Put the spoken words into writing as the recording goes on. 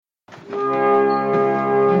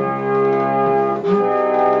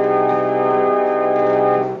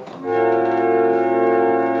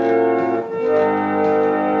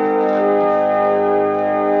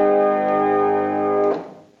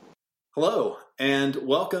and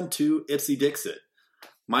welcome to Ipsy Dixit.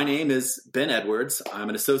 My name is Ben Edwards. I'm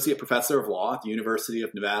an associate professor of law at the University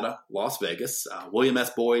of Nevada, Las Vegas, William S.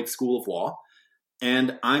 Boyd School of Law.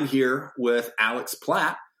 And I'm here with Alex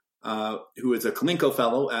Platt, who is a Kalinko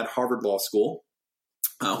Fellow at Harvard Law School,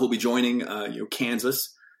 who'll be joining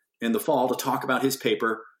Kansas in the fall to talk about his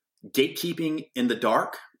paper, Gatekeeping in the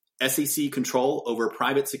Dark, SEC Control Over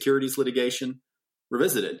Private Securities Litigation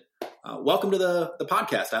Revisited. Welcome to the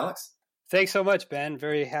podcast, Alex. Thanks so much, Ben.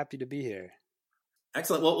 Very happy to be here.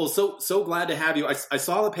 Excellent. Well, so glad to have you. I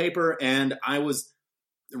saw the paper and I was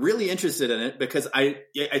really interested in it because I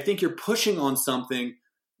think you're pushing on something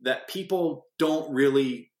that people don't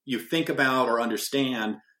really think about or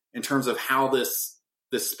understand in terms of how this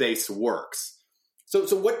space works. So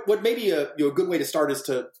what maybe a good way to start is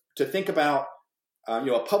to think about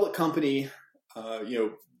a public company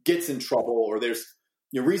gets in trouble, or there's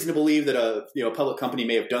reason to believe that a public company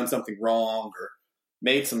may have done something wrong or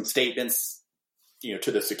made some statements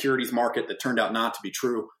to the securities market that turned out not to be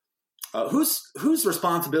true. Whose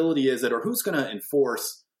responsibility is it, or who's going to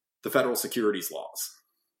enforce the federal securities laws?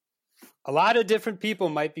 A lot of different people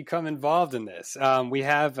might become involved in this. We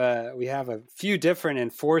have a few different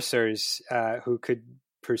enforcers who could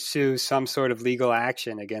pursue some sort of legal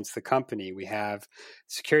action against the company. We have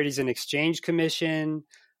Securities and Exchange Commission,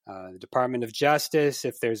 the Department of Justice,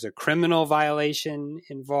 if there's a criminal violation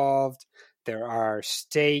involved. There are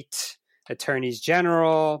state attorneys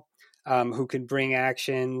general who can bring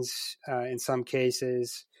actions in some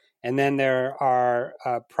cases. And then there are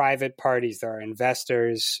private parties. There are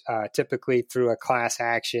investors, typically through a class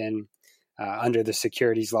action under the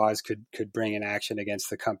securities laws could bring an action against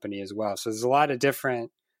the company as well. So there's a lot of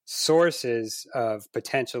different sources of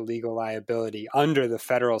potential legal liability under the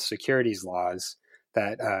federal securities laws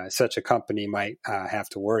that such a company might have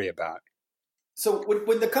to worry about. So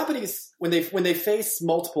when the companies, when they face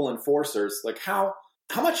multiple enforcers, like how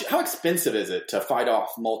expensive is it to fight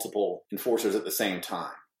off multiple enforcers at the same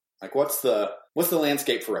time? Like what's the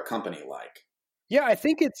landscape for a company like? Yeah, I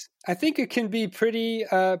think it can be pretty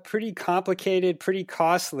complicated, pretty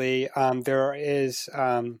costly. There is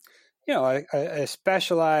a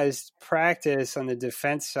specialized practice on the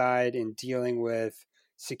defense side in dealing with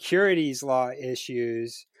securities law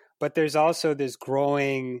issues, but there's also this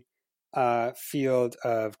growing field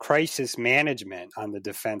of crisis management on the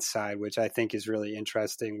defense side, which I think is really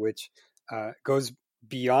interesting, which goes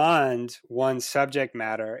beyond one subject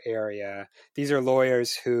matter area. These are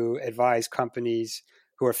lawyers who advise companies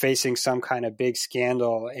who are facing some kind of big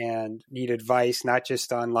scandal and need advice, not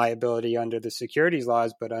just on liability under the securities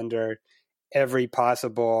laws, but under every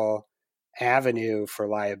possible avenue for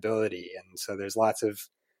liability. And so there's lots of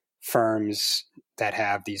firms that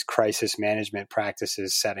have these crisis management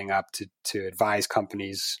practices setting up to advise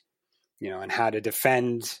companies, on how to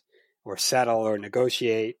defend or settle or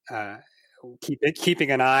negotiate, keeping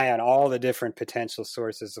an eye on all the different potential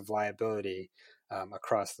sources of liability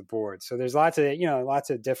across the board. So there's lots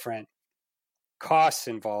of different costs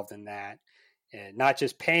involved in that, and not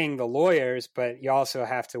just paying the lawyers, but you also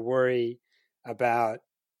have to worry about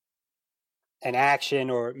an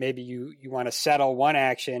action, or maybe you want to settle one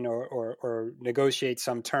action or negotiate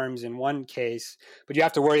some terms in one case, but you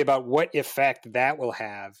have to worry about what effect that will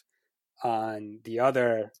have on the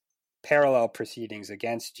other parallel proceedings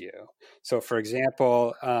against you. So, for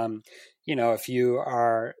example, if you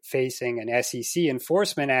are facing an SEC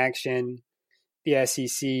enforcement action, the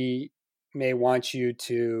SEC may want you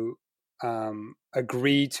to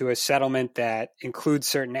agree to a settlement that includes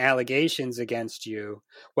certain allegations against you.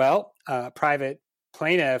 Well, a private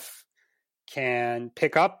plaintiff can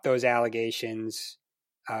pick up those allegations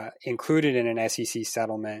included in an SEC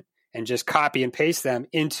settlement and just copy and paste them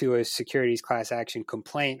into a securities class action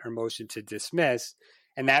complaint or motion to dismiss.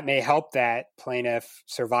 And that may help that plaintiff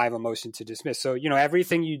survive a motion to dismiss. So,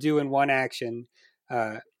 everything you do in one action,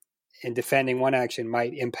 in defending one action,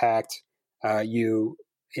 might impact you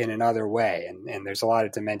in another way. And there's a lot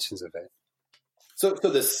of dimensions of it.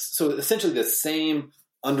 So essentially the same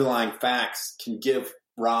underlying facts can give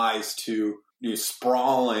rise to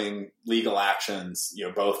sprawling legal actions,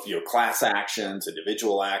 both class actions,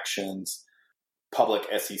 individual actions, public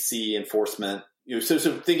SEC enforcement. So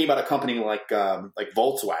thinking about a company like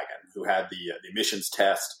Volkswagen, who had the emissions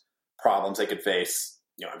test problems they could face,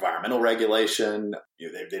 environmental regulation,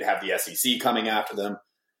 they'd have the SEC coming after them,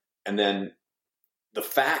 and then the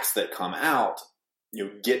facts that come out,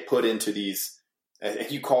 get put into these,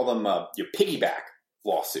 you call them piggyback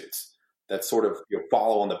lawsuits that sort of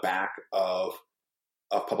follow on the back of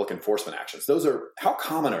public enforcement actions. How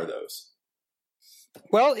common are those?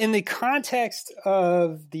 Well, in the context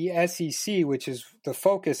of the SEC, which is the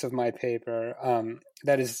focus of my paper,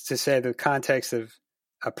 that is to say, the context of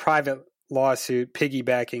a private lawsuit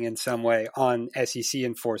piggybacking in some way on SEC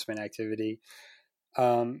enforcement activity,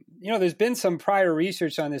 there's been some prior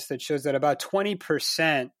research on this that shows that about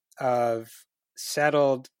 20% of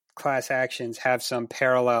settled class actions have some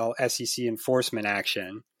parallel SEC enforcement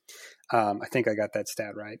action. I think I got that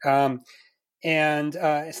stat right. And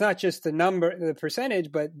it's not just the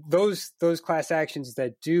percentage, but those class actions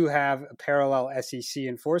that do have a parallel SEC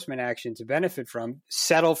enforcement action to benefit from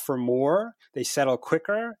settle for more, they settle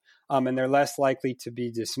quicker, and they're less likely to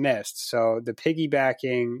be dismissed. So the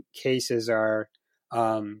piggybacking cases are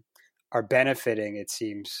benefiting, it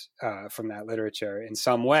seems, from that literature in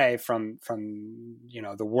some way from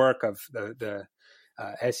the work of the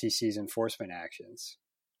SEC's enforcement actions.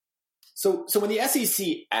 So when the SEC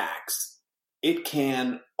acts, it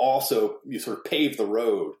can also sort of pave the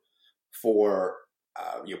road for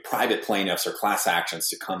private plaintiffs or class actions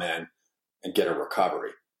to come in and get a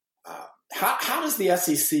recovery. How does the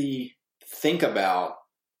SEC think about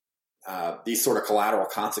these sort of collateral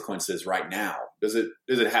consequences right now? Does it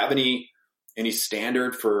have any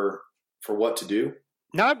standard for what to do?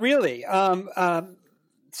 Not really.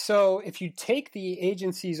 So if you take the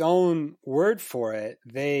agency's own word for it,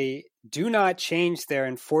 they do not change their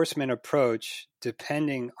enforcement approach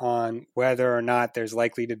depending on whether or not there's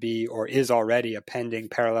likely to be or is already a pending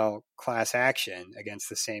parallel class action against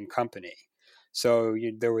the same company. So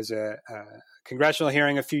there was a congressional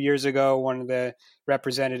hearing a few years ago. One of the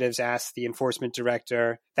representatives asked the enforcement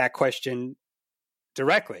director that question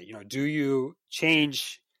directly. Do you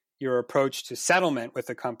change your approach to settlement with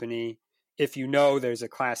the company if you know there's a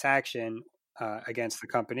class action against the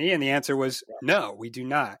company? And the answer was no, we do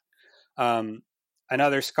not.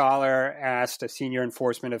 Another scholar asked a senior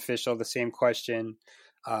enforcement official the same question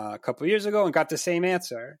a couple of years ago and got the same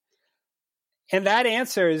answer. And that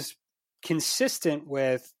answer is consistent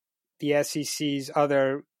with the SEC's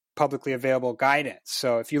other publicly available guidance.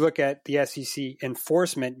 So if you look at the SEC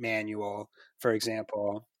enforcement manual, for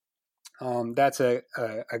example, that's a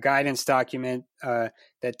guidance document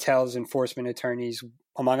that tells enforcement attorneys,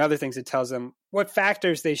 among other things, it tells them what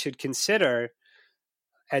factors they should consider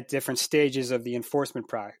at different stages of the enforcement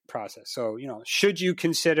process. So, should you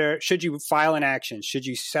file an action? Should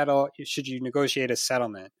you settle? Should you negotiate a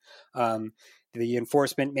settlement? The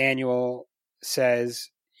enforcement manual says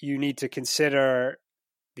you need to consider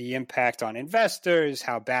the impact on investors,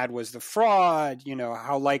 how bad was the fraud,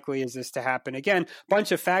 how likely is this to happen again,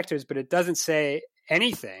 bunch of factors, but it doesn't say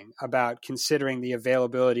anything about considering the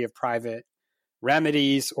availability of private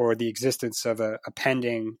remedies or the existence of a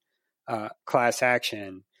pending class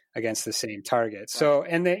action against the same target. So,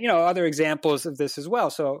 and other examples of this as well.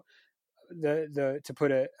 So to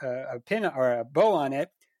put a pin or a bow on it,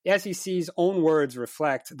 the SEC's own words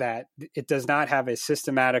reflect that it does not have a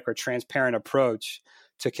systematic or transparent approach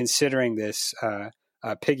to considering this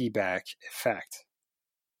piggyback effect.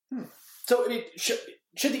 So,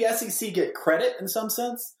 should the SEC get credit in some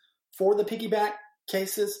sense for the piggyback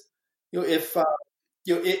cases? If a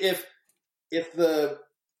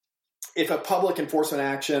public enforcement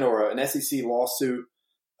action or an SEC lawsuit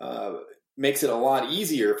makes it a lot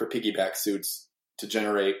easier for piggyback suits to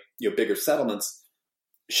generate bigger settlements,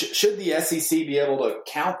 should the SEC be able to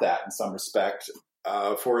count that in some respect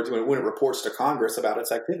for it when it reports to Congress about its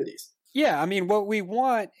activities? Yeah, I mean, what we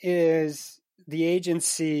want is the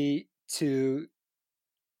agency to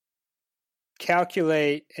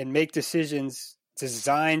calculate and make decisions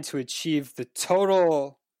designed to achieve the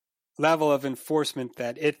total level of enforcement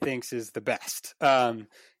that it thinks is the best. What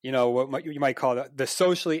you might call the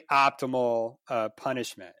socially optimal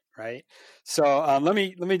punishment, right? So let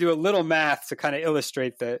me do a little math to kind of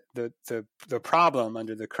illustrate the problem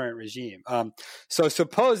under the current regime. So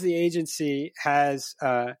suppose the agency has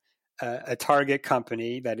a target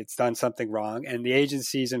company that it's done something wrong, and the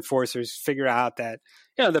agency's enforcers figure out that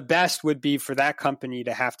the best would be for that company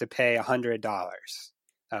to have to pay $100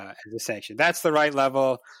 as a sanction. That's the right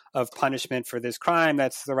level of punishment for this crime.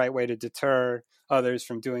 That's the right way to deter others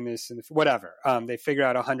from doing this, and whatever. They figure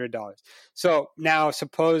out $100. So now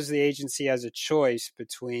suppose the agency has a choice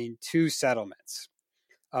between two settlements.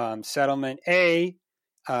 Settlement A,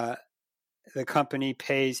 the company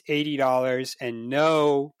pays $80 and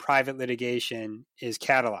no private litigation is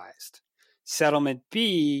catalyzed. Settlement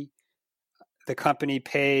B, the company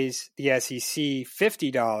pays the SEC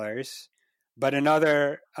 $50, but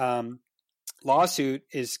another lawsuit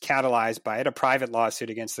is catalyzed by it, a private lawsuit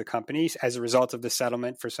against the companies as a result of the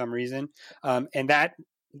settlement for some reason. And that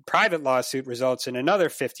private lawsuit results in another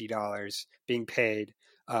 $50 being paid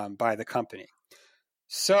by the company.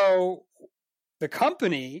 So the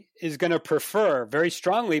company is going to very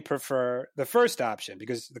strongly prefer the first option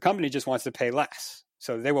because the company just wants to pay less.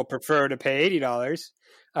 So they will prefer to pay $80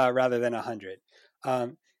 rather than $100.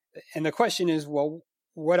 And the question is, well,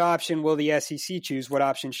 what option will the SEC choose? What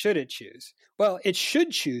option should it choose? Well, it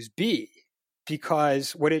should choose B,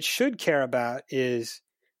 because what it should care about is,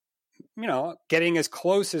 getting as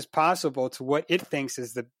close as possible to what it thinks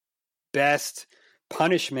is the best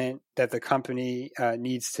punishment that the company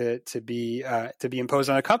needs to be imposed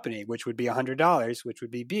on a company, which would be $100, which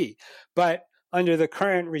would be B. But under the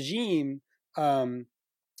current regime,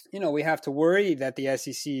 we have to worry that the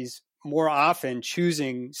SEC's more often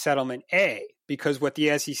choosing settlement A, because what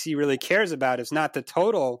the SEC really cares about is not the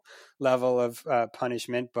total level of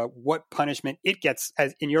punishment, but what punishment it gets,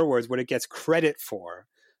 as in your words, what it gets credit for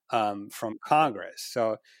from Congress.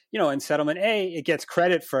 So, in settlement A, it gets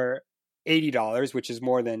credit for $80, which is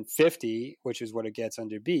more than $50, which is what it gets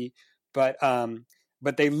under B. But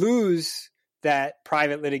they lose that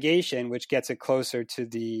private litigation, which gets it closer to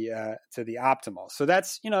the optimal. So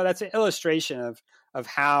that's an illustration of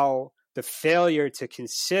how the failure to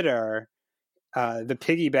consider the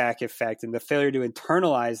piggyback effect and the failure to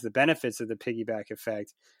internalize the benefits of the piggyback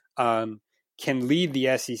effect can lead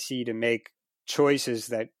the SEC to make choices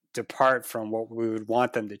that depart from what we would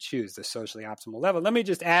want them to choose, the socially optimal level. Let me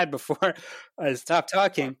just add before I stop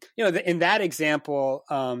talking. In that example,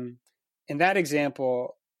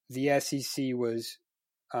 the SEC was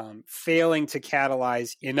failing to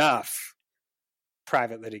catalyze enough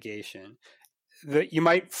private litigation. You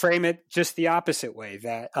might frame it just the opposite way,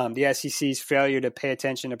 that the SEC's failure to pay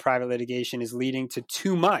attention to private litigation is leading to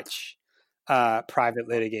too much private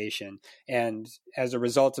litigation. And as a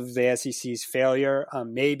result of the SEC's failure,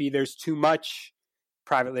 maybe there's too much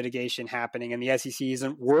private litigation happening and the SEC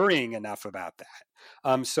isn't worrying enough about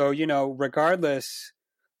that. So, regardless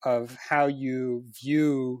of how you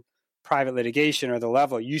view private litigation or the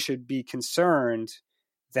level, you should be concerned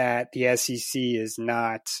that the SEC is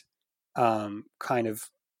not kind of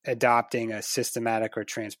adopting a systematic or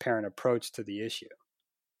transparent approach to the issue.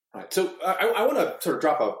 Right. So I want to sort of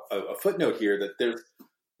drop a footnote here that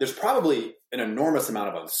there's probably an enormous amount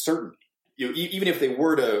of uncertainty. Even if they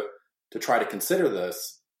were to try to consider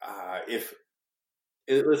this, if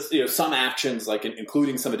some actions, like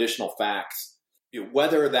including some additional facts,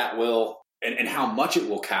 whether that will and how much it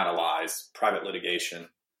will catalyze private litigation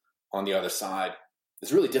on the other side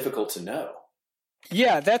is really difficult to know.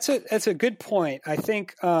 Yeah, that's a good point. I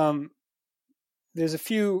think there's a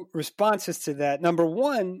few responses to that. Number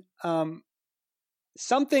one,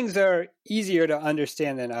 some things are easier to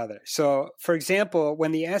understand than others. So, for example,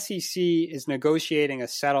 when the SEC is negotiating a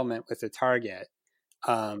settlement with a target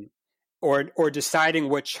or deciding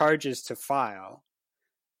what charges to file,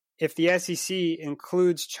 if the SEC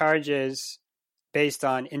includes charges based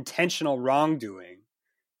on intentional wrongdoing,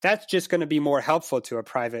 that's just going to be more helpful to a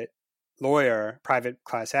private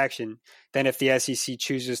class action, than if the SEC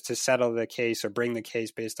chooses to settle the case or bring the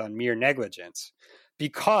case based on mere negligence.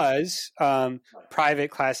 Because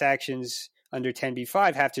private class actions under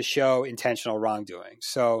 10b-5 have to show intentional wrongdoing.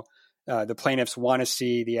 So the plaintiffs want to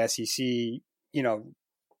see the SEC,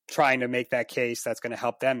 trying to make that case that's going to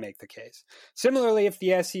help them make the case. Similarly, if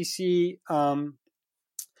the SEC,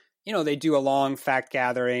 they do a long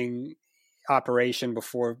fact-gathering operation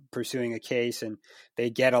before pursuing a case and they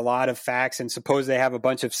get a lot of facts, and suppose they have a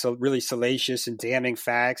bunch of really salacious and damning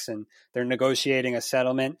facts and they're negotiating a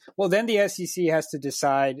settlement, well, then the SEC has to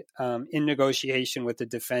decide in negotiation with the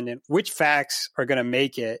defendant which facts are going to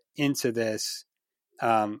make it into this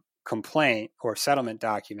complaint or settlement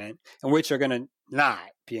document and which are going to not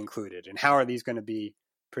be included, and how are these going to be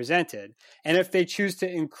presented. And if they choose to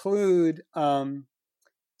include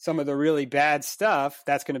some of the really bad stuff,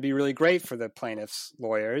 that's going to be really great for the plaintiff's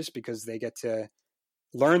lawyers because they get to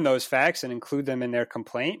learn those facts and include them in their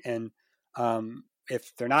complaint. And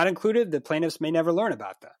if they're not included, the plaintiffs may never learn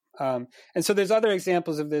about them. And so there's other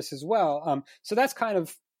examples of this as well. So that's kind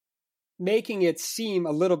of making it seem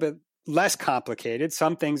a little bit less complicated.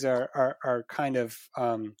 Some things are kind of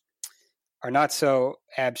are not so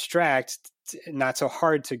abstract, not so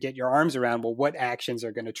hard to get your arms around. Well, what actions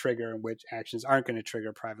are going to trigger and which actions aren't going to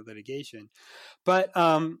trigger private litigation? But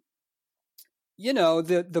the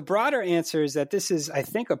broader answer is that this is, I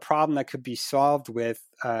think, a problem that could be solved with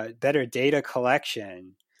better data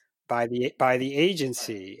collection by the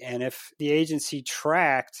agency. And if the agency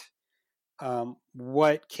tracked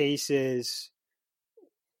what cases,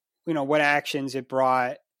 what actions it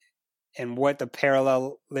brought and what the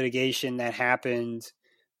parallel litigation that happened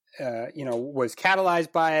was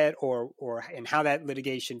catalyzed by it, or and how that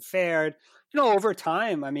litigation fared. Over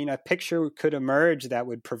time, I mean, a picture could emerge that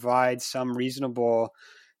would provide some reasonable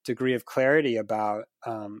degree of clarity about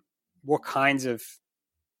what kinds of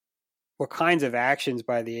actions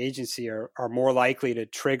by the agency are more likely to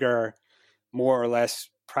trigger more or less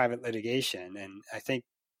private litigation. And I think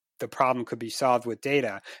the problem could be solved with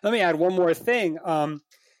data. Let me add one more thing.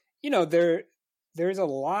 There's a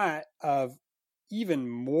lot of even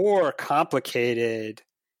more complicated,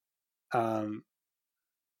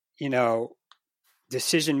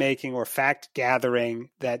 decision making or fact gathering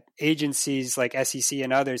that agencies like SEC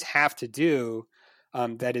and others have to do,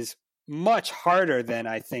 that is much harder than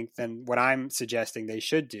what I'm suggesting they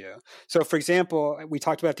should do. So, for example, we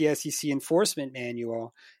talked about the SEC enforcement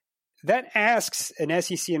manual that asks an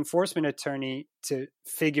SEC enforcement attorney to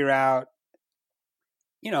figure out,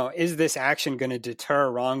 is this action going to deter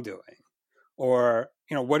wrongdoing? Or,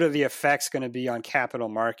 what are the effects going to be on capital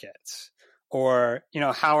markets? Or,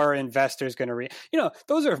 how are investors going to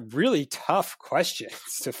those are really tough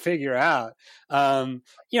questions to figure out.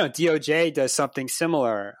 DOJ does something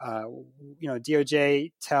similar.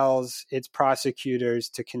 DOJ tells its prosecutors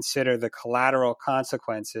to consider the collateral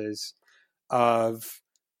consequences of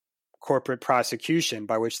corporate prosecution,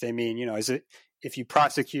 by which they mean, if you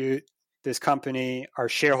prosecute this company, are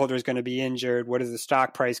shareholders going to be injured? What is the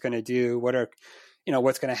stock price going to do?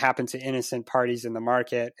 What's going to happen to innocent parties in the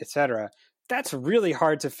market, et cetera? That's really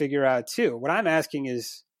hard to figure out too. What I'm asking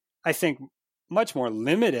is, I think, much more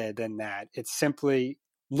limited than that. It's simply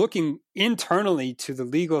looking internally to the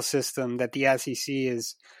legal system that the SEC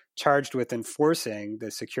is charged with enforcing,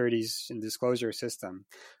 the securities and disclosure system.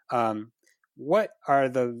 What are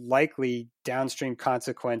the likely downstream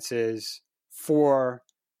consequences for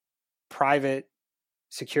private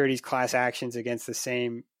securities class actions against the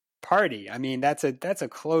same party? I mean, that's a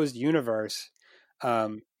closed universe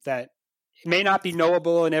that may not be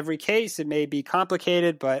knowable in every case. It may be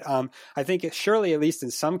complicated, but I think surely, at least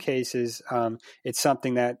in some cases, it's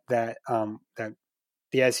something that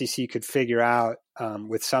the SEC could figure out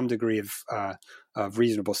with some degree of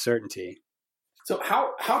reasonable certainty. So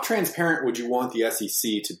how transparent would you want the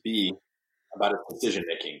SEC to be about its decision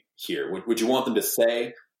making here? Would you want them to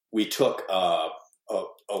say, we took a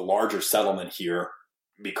larger settlement here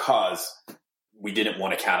because we didn't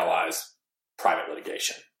want to catalyze private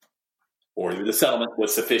litigation, or the settlement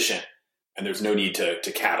was sufficient and there's no need to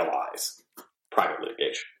catalyze private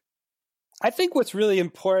litigation? I think what's really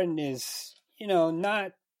important is,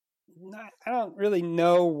 I don't really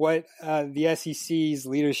know what the SEC's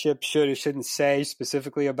leadership should or shouldn't say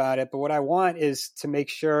specifically about it, but what I want is to make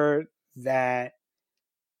sure that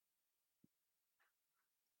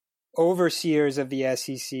overseers of the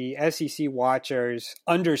SEC watchers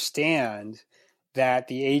understand that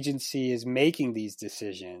the agency is making these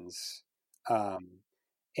decisions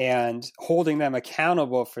and holding them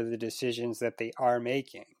accountable for the decisions that they are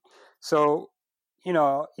making. So,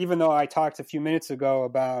 even though I talked a few minutes ago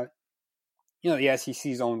about, the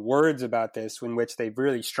SEC's own words about this, in which they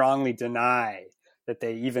really strongly deny that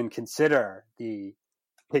they even consider the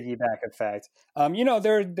piggyback effect.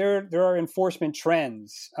 There are enforcement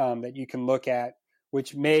trends that you can look at,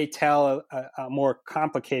 which may tell a more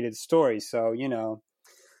complicated story. So,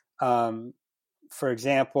 for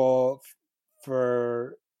example,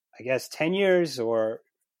 for I guess 10 years or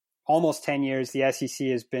almost 10 years, the SEC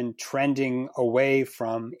has been trending away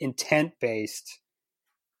from intent-based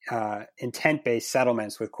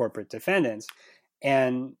settlements with corporate defendants,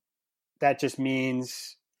 and that just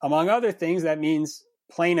means, among other things, that means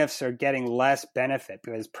plaintiffs are getting less benefit,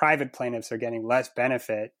 because private plaintiffs are getting less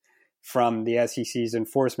benefit from the SEC's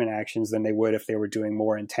enforcement actions than they would if they were doing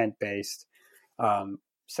more intent-based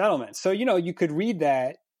settlements. So, you could read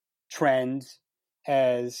that trend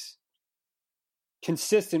as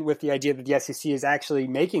consistent with the idea that the SEC is actually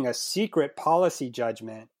making a secret policy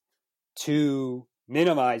judgment to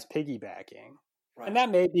minimize piggybacking. Right. And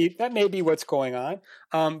that may be what's going on.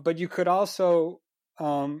 But you could also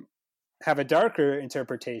have a darker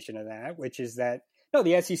interpretation of that, which is that, no,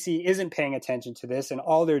 the SEC isn't paying attention to this, and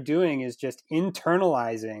all they're doing is just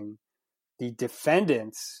internalizing the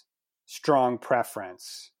defendant's strong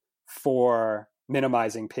preference for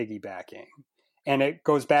minimizing piggybacking. And it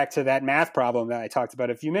goes back to that math problem that I talked about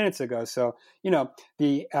a few minutes ago. So,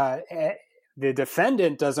 the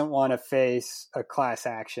defendant doesn't want to face a class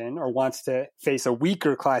action, or wants to face a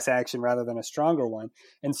weaker class action rather than a stronger one.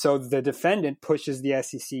 And so the defendant pushes the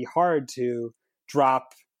SEC hard to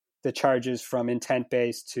drop the charges from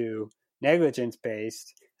intent-based to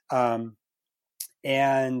negligence-based.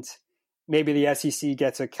 And maybe the SEC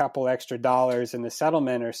gets a couple extra dollars in the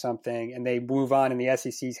settlement or something, and they move on, and the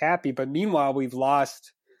SEC's happy. But meanwhile, we've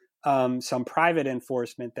lost some private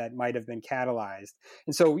enforcement that might have been catalyzed.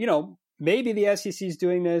 And so, maybe the SEC is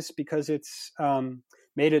doing this because it's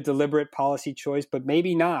made a deliberate policy choice, but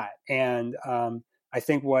maybe not. And I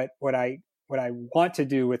think what I want to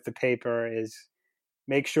do with the paper is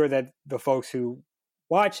make sure that the folks who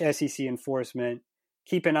watch SEC enforcement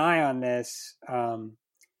keep an eye on this.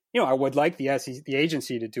 I would like the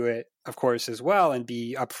agency to do it, of course, as well, and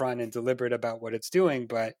be upfront and deliberate about what it's doing.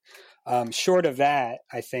 But short of that,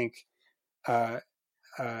 I think, those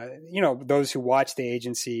who watch the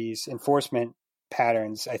agency's enforcement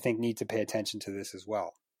patterns, I think, need to pay attention to this as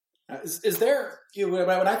well. Is there,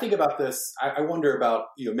 when I think about this, I wonder about,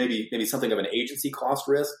 maybe something of an agency cost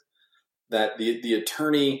risk that the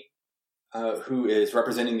attorney who is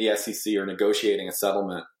representing the SEC or negotiating a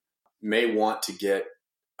settlement may want to get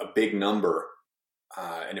a big number.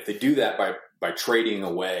 And if they do that by trading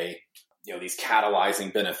away, these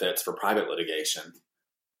catalyzing benefits for private litigation,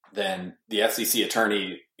 then the SEC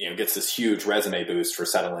attorney, gets this huge resume boost for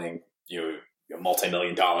settling, a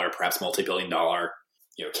multi-million-dollar, perhaps multi-billion-dollar,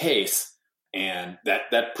 case. And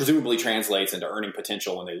that presumably translates into earning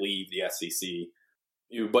potential when they leave the SEC.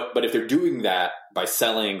 But if they're doing that by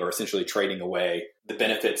selling or essentially trading away the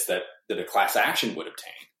benefits that a class action would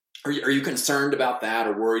obtain, are you concerned about that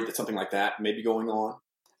or worried that something like that may be going on?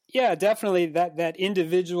 Yeah, definitely. That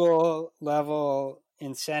individual level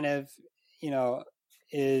incentive,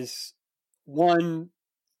 is one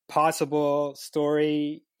possible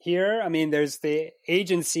story here. I mean, there's the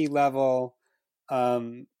agency level,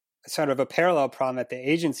 sort of a parallel problem at the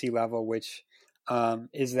agency level, which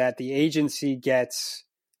is that the agency gets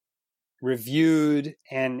reviewed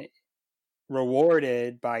and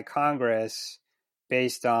rewarded by Congress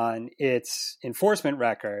based on its enforcement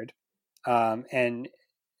record. And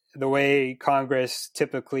the way Congress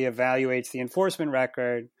typically evaluates the enforcement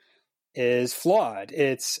record is flawed.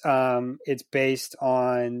 It's based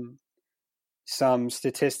on some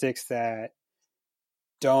statistics that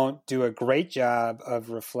don't do a great job of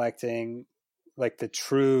reflecting like the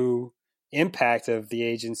true impact of the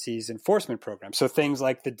agency's enforcement program. So things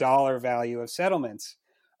like the dollar value of settlements,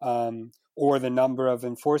 or the number of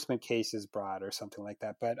enforcement cases brought or something like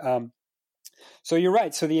that. But so you're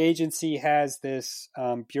right. So the agency has this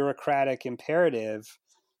bureaucratic imperative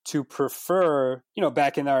to prefer,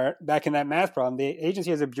 back in that math problem, the agency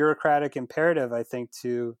has a bureaucratic imperative, I think,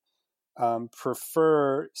 to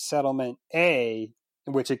prefer settlement A,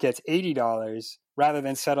 in which it gets $80, rather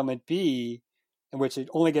than settlement B, in which it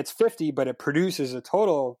only gets $50, but it produces a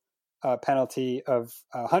total penalty of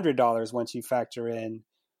 $100 once you factor in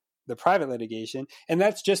the private litigation. And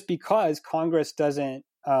that's just because Congress doesn't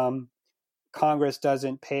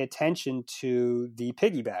pay attention to the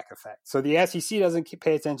piggyback effect. So the SEC doesn't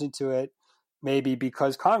pay attention to it, maybe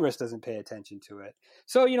because Congress doesn't pay attention to it.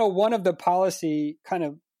 So, one of the kind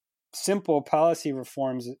of simple policy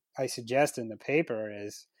reforms I suggest in the paper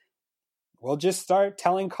is, we'll just start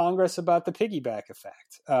telling Congress about the piggyback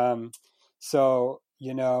effect. So,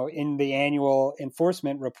 in the annual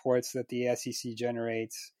enforcement reports that the SEC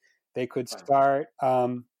generates, they could start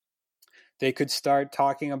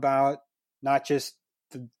talking about not just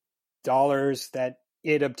the dollars that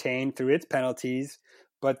it obtained through its penalties,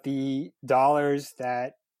 but the dollars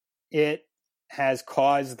that it has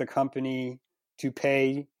caused the company to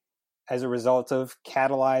pay as a result of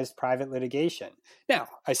catalyzed private litigation. Now,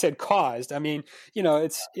 I said caused. I mean,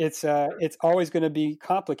 it's always going to be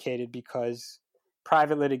complicated because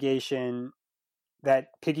private litigation that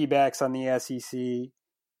piggybacks on the SEC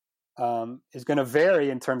is going to vary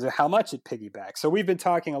in terms of how much it piggybacks. So we've been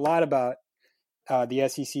talking a lot about the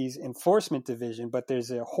SEC's enforcement division, but there's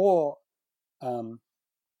a whole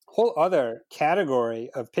other category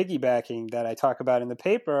of piggybacking that I talk about in the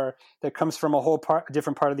paper that comes from a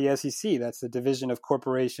different part of the SEC. That's the Division of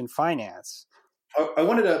Corporation Finance. I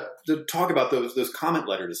wanted to talk about those comment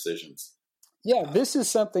letter decisions. Yeah, this is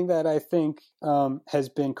something that I think has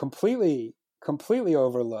been completely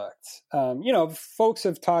overlooked. Folks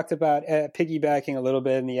have talked about piggybacking a little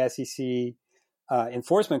bit in the SEC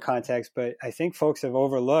enforcement context, but I think folks have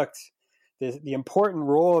overlooked the important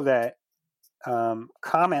role that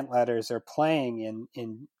comment letters are playing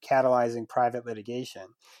in catalyzing private litigation.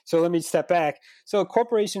 So let me step back. So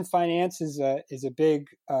corporation finance is a big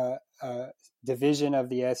division of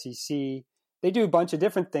the SEC. They do a bunch of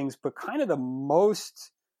different things, but kind of the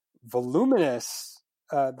most voluminous,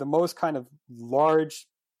 the most kind of large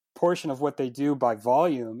portion of what they do by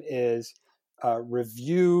volume is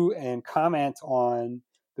review and comment on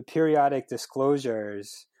the periodic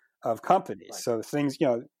disclosures of companies. Right. So things,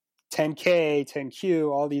 10K, 10Q,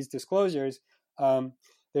 all these disclosures.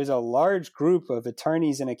 There's a large group of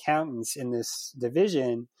attorneys and accountants in this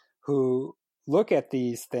division who look at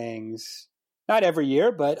these things, not every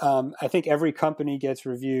year, but I think every company gets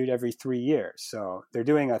reviewed every 3 years. So they're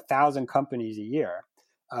doing 1,000 companies a year.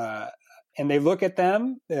 And they look at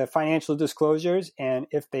them, the financial disclosures, and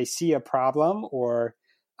if they see a problem or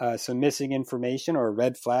some missing information or a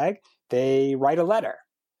red flag, they write a letter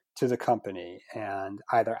to the company and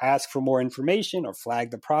either ask for more information or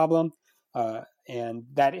flag the problem. And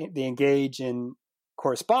that they engage in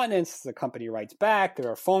correspondence. The company writes back. There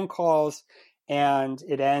are phone calls, and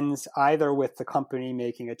it ends either with the company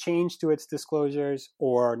making a change to its disclosures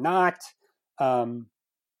or not.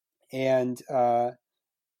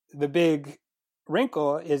 The big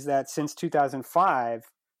wrinkle is that since 2005,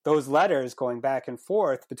 those letters going back and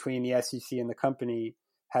forth between the SEC and the company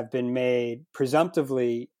have been made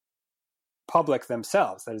presumptively public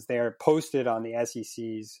themselves. That is, they're posted on the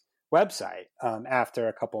SEC's website after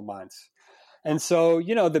a couple months. And so,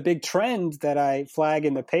 the big trend that I flag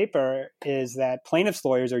in the paper is that plaintiffs'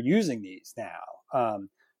 lawyers are using these now.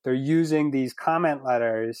 They're using these comment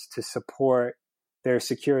letters to support their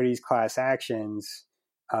securities class actions,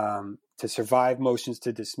 to survive motions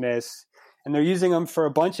to dismiss. And they're using them for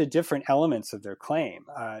a bunch of different elements of their claim.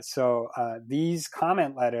 So these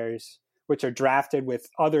comment letters, which are drafted with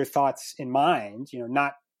other thoughts in mind, they're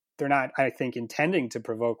not, I think, intending to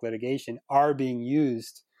provoke litigation, are being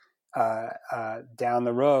used down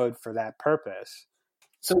the road for that purpose.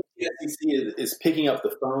 So the SEC is picking up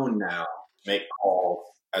the phone now to make calls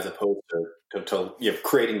as opposed to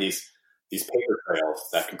creating these paper trails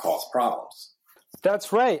that can cause problems.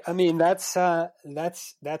 That's right. I mean, that's if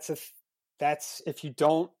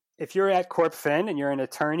you're at CorpFin and you're an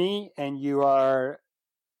attorney and you are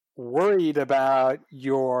worried about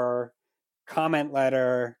your comment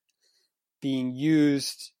letter being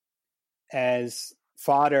used as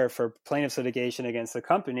fodder for plaintiff's litigation against the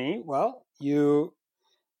company, well, you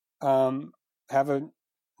have a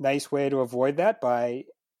nice way to avoid that by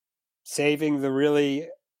saving the really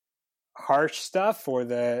harsh stuff or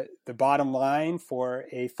the bottom line for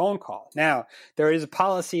a phone call. Now, there is a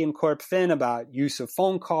policy in CorpFin about use of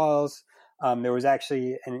phone calls. There was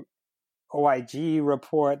actually an OIG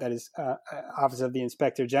report, that is Office of the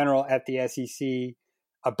Inspector General at the SEC,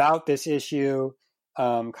 about this issue,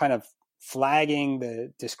 kind of flagging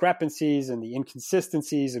the discrepancies and the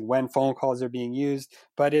inconsistencies and when phone calls are being used.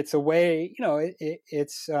 But it's a way,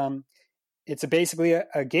 it's basically a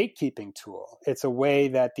gatekeeping tool. It's a way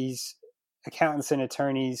that these accountants and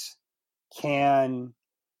attorneys can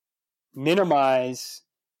minimize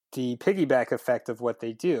the piggyback effect of what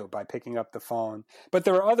they do by picking up the phone. But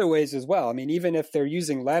there are other ways as well. I mean, even if they're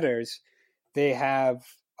using letters, they have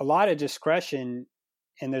a lot of discretion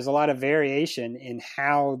and there's a lot of variation in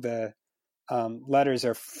how the letters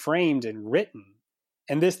are framed and written.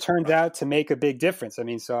 And this turns out to make a big difference. I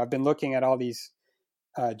mean, so I've been looking at all these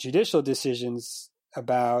judicial decisions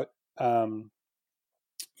about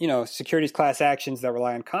securities class actions that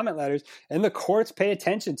rely on comment letters, and the courts pay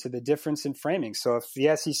attention to the difference in framing. So if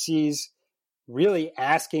the SEC's really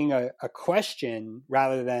asking a question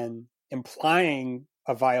rather than implying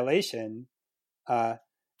a violation, the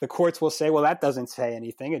courts will say, well, that doesn't say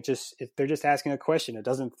anything. They're just asking a question. It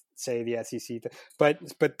doesn't say the SEC. But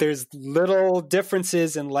there's little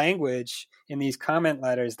differences in language in these comment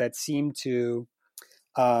letters that seem to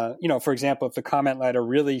for example, if the comment letter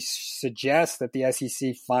really suggests that the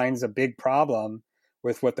SEC finds a big problem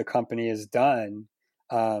with what the company has done,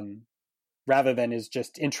 rather than is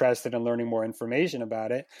just interested in learning more information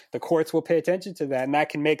about it, the courts will pay attention to that, and that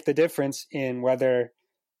can make the difference in whether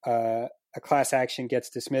a class action gets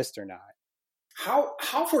dismissed or not.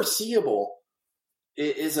 How foreseeable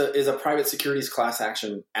is a private securities class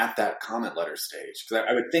action at that comment letter stage? Because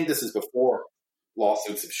I would think this is before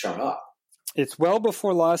lawsuits have shown up. It's well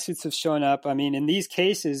before lawsuits have shown up. I mean, in these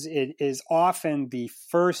cases, it is often the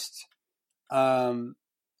first, the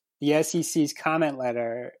SEC's comment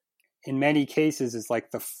letter in many cases is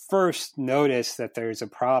like the first notice that there's a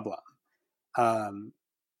problem. And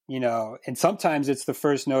sometimes it's the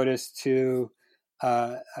first notice to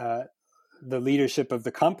the leadership of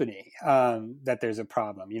the company that there's a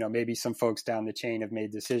problem. Maybe some folks down the chain have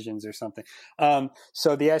made decisions or something.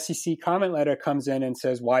 So the SEC comment letter comes in and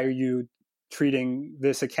says, why are you treating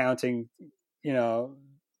this accounting,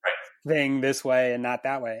 thing this way and not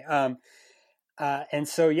that way? And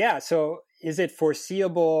so, so is it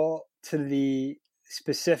foreseeable to the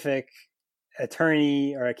specific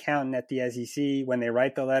attorney or accountant at the SEC when they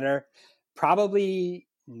write the letter? Probably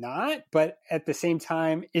not. But at the same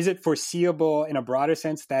time, is it foreseeable in a broader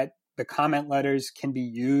sense that the comment letters can be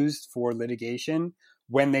used for litigation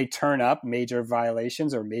when they turn up major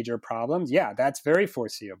violations or major problems? Yeah, that's very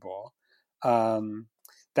foreseeable.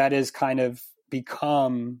 That has kind of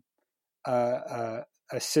become a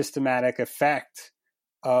systematic effect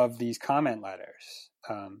of these comment letters,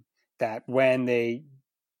 that when they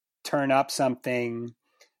turn up something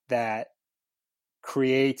that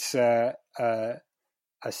creates a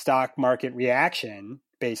stock market reaction,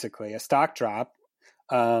 basically a stock drop,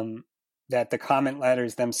 that the comment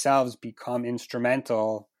letters themselves become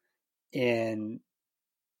instrumental in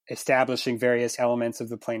establishing various elements of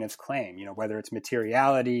the plaintiff's claim, whether it's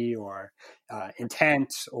materiality or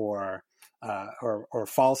intent or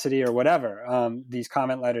falsity or whatever. These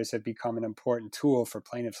comment letters have become an important tool for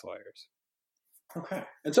plaintiffs' lawyers. Okay.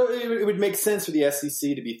 And so it would make sense for the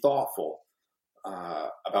SEC to be thoughtful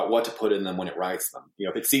about what to put in them when it writes them.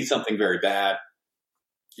 If it sees something very bad,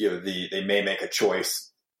 they may make a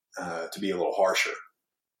choice to be a little harsher,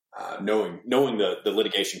 knowing the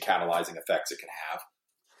litigation catalyzing effects it can have.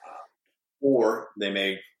 Or they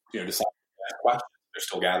may, decide to ask questions. They're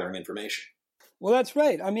still gathering information. Well, that's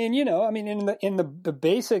right. In the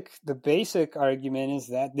basic argument is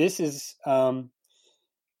that this is,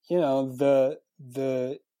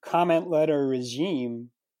 the comment letter regime.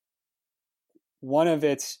 One of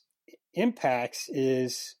its impacts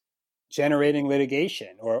is generating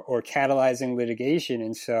litigation or catalyzing litigation,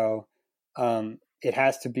 and so it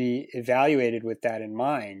has to be evaluated with that in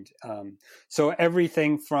mind. So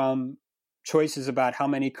everything from choices about how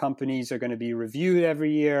many companies are going to be reviewed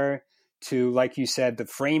every year to, like you said, the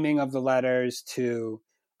framing of the letters, to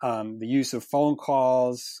the use of phone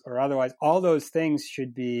calls or otherwise, all those things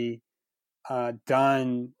should be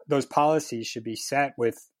done. Those policies should be set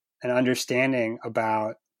with an understanding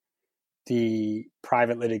about the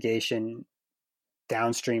private litigation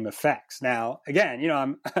downstream effects. Now, again,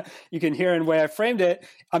 you can hear in the way I framed it,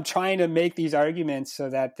 I'm trying to make these arguments so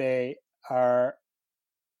that they are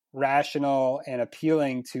rational and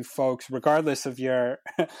appealing to folks, regardless of your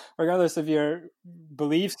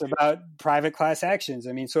beliefs about private class actions.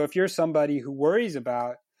 So if you're somebody who worries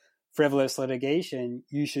about frivolous litigation,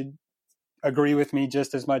 you should agree with me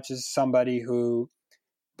just as much as somebody who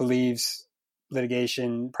believes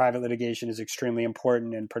private litigation is extremely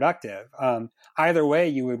important and productive. Either way,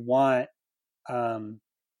 you would want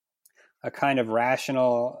a kind of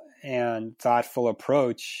rational and thoughtful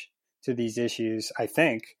approach to these issues, I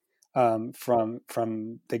think, from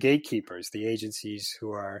the gatekeepers, the agencies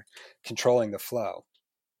who are controlling the flow.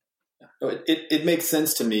 It makes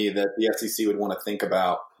sense to me that the SEC would want to think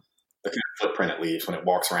about the kind of footprint it leaves when it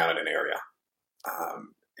walks around in an area.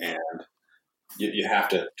 And you have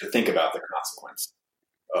to think about the consequence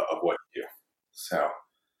of what you do. So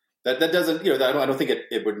that doesn't, I don't think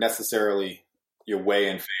it would necessarily weigh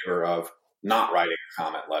in favor of not writing a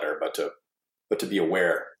comment letter, but to be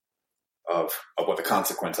aware of what the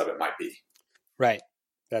consequence of it might be. Right.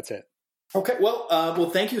 That's it. Okay. Well,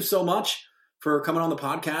 thank you so much for coming on the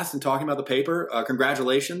podcast and talking about the paper.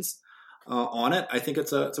 Congratulations on it. I think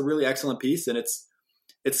it's a really excellent piece, and it's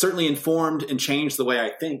certainly informed and changed the way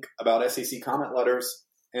I think about SEC comment letters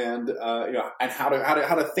and and how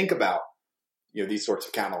to think about these sorts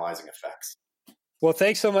of catalyzing effects. Well,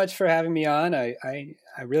 thanks so much for having me on. I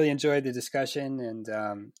really enjoyed the discussion,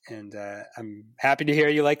 and I'm happy to hear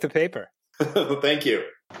you like the paper. Thank you.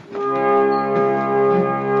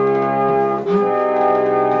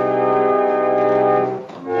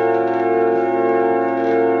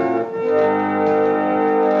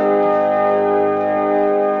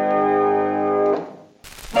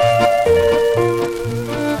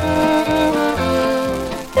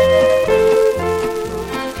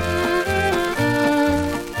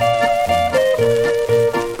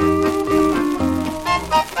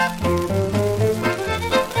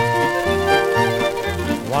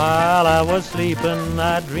 Sleeping,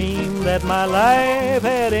 I dreamed that my life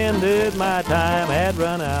had ended, my time had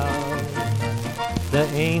run out. The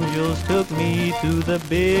angels took me to the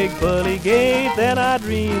big pearly gate, then I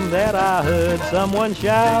dreamed that I heard someone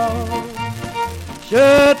shout,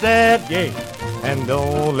 "Shut that gate and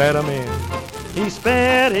don't let 'em in." He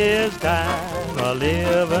spent his time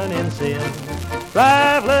a-living in sin,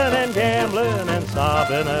 trifling and gambling and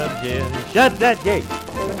sopping up gin. Shut that gate,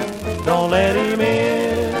 don't let him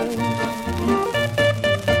in.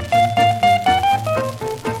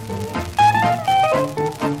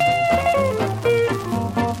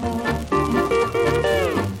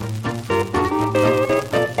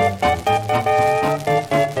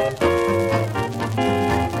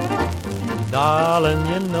 Darling,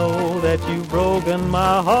 know that you've broken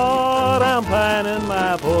my heart. I'm pining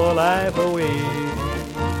my poor life away.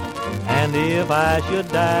 And if I should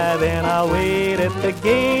die, then I'll wait at the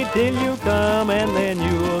gate till you come, and then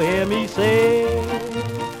you'll hear me say,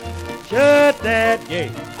 shut that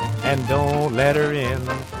gate and don't let her in.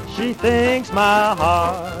 She thinks my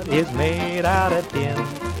heart is made out of tin.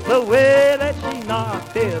 The way that she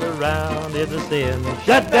knocked it around is a sin.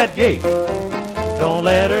 Shut that gate, don't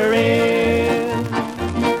let her in.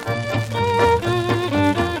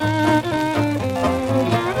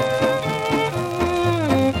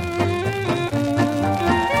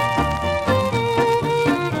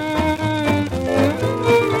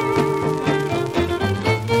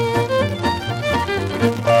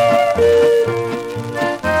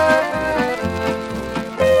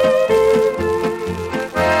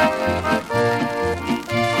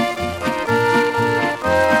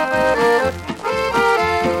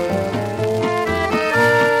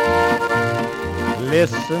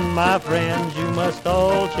 Listen, my friends, you must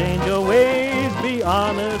all change your ways. Be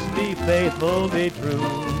honest, be faithful, be true.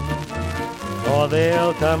 For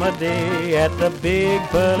there'll come a day at the big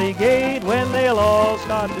pearly gate when they'll all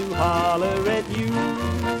start to holler at you.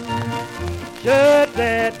 Shut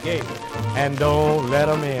that gate and don't let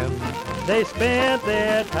 'em in. They spent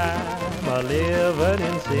their time a-living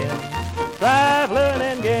in sin, trifling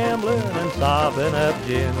and gambling and sopping up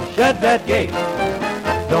gin. Shut that gate,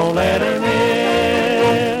 don't let 'em